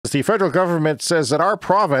the federal government says that our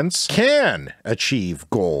province can achieve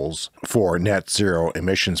goals for net zero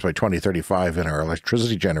emissions by 2035 in our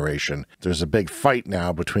electricity generation. There's a big fight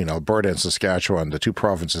now between Alberta and Saskatchewan, the two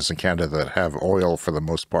provinces in Canada that have oil for the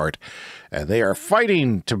most part, and they are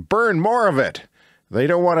fighting to burn more of it. They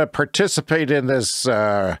don't want to participate in this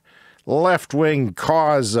left-wing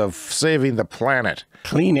cause of saving the planet.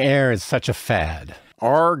 Clean air is such a fad.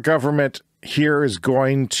 Our government here is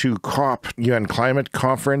going to COP UN climate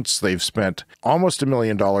conference. They've spent almost $1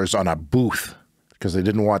 million on a booth because they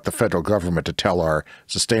didn't want the federal government to tell our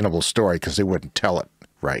sustainable story because they wouldn't tell it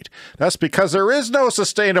right. That's because there is no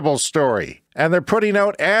sustainable story. And they're putting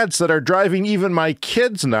out ads that are driving even my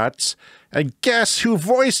kids nuts. And guess who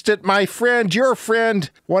voiced it? My friend, your friend,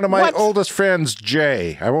 one of my oldest friends,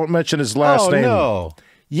 Jay. I won't mention his last name. Oh, no.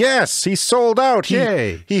 Yes, he sold out.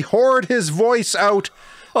 He hoard his voice out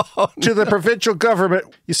to the provincial government.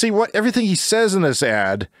 You see, everything he says in this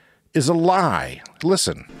ad is a lie.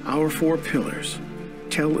 Listen. Our 4 pillars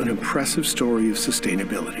tell an impressive story of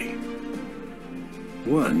sustainability.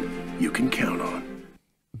 One you can count on.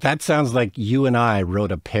 That sounds like you and I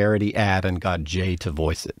wrote a parody ad and got Jay to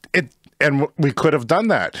voice it. And we could have done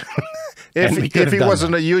that if he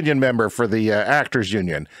wasn't a union member for the Actors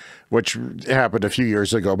Union, which happened a few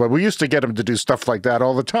years ago. But we used to get him to do stuff like that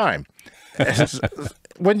all the time.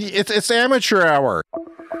 It's amateur hour.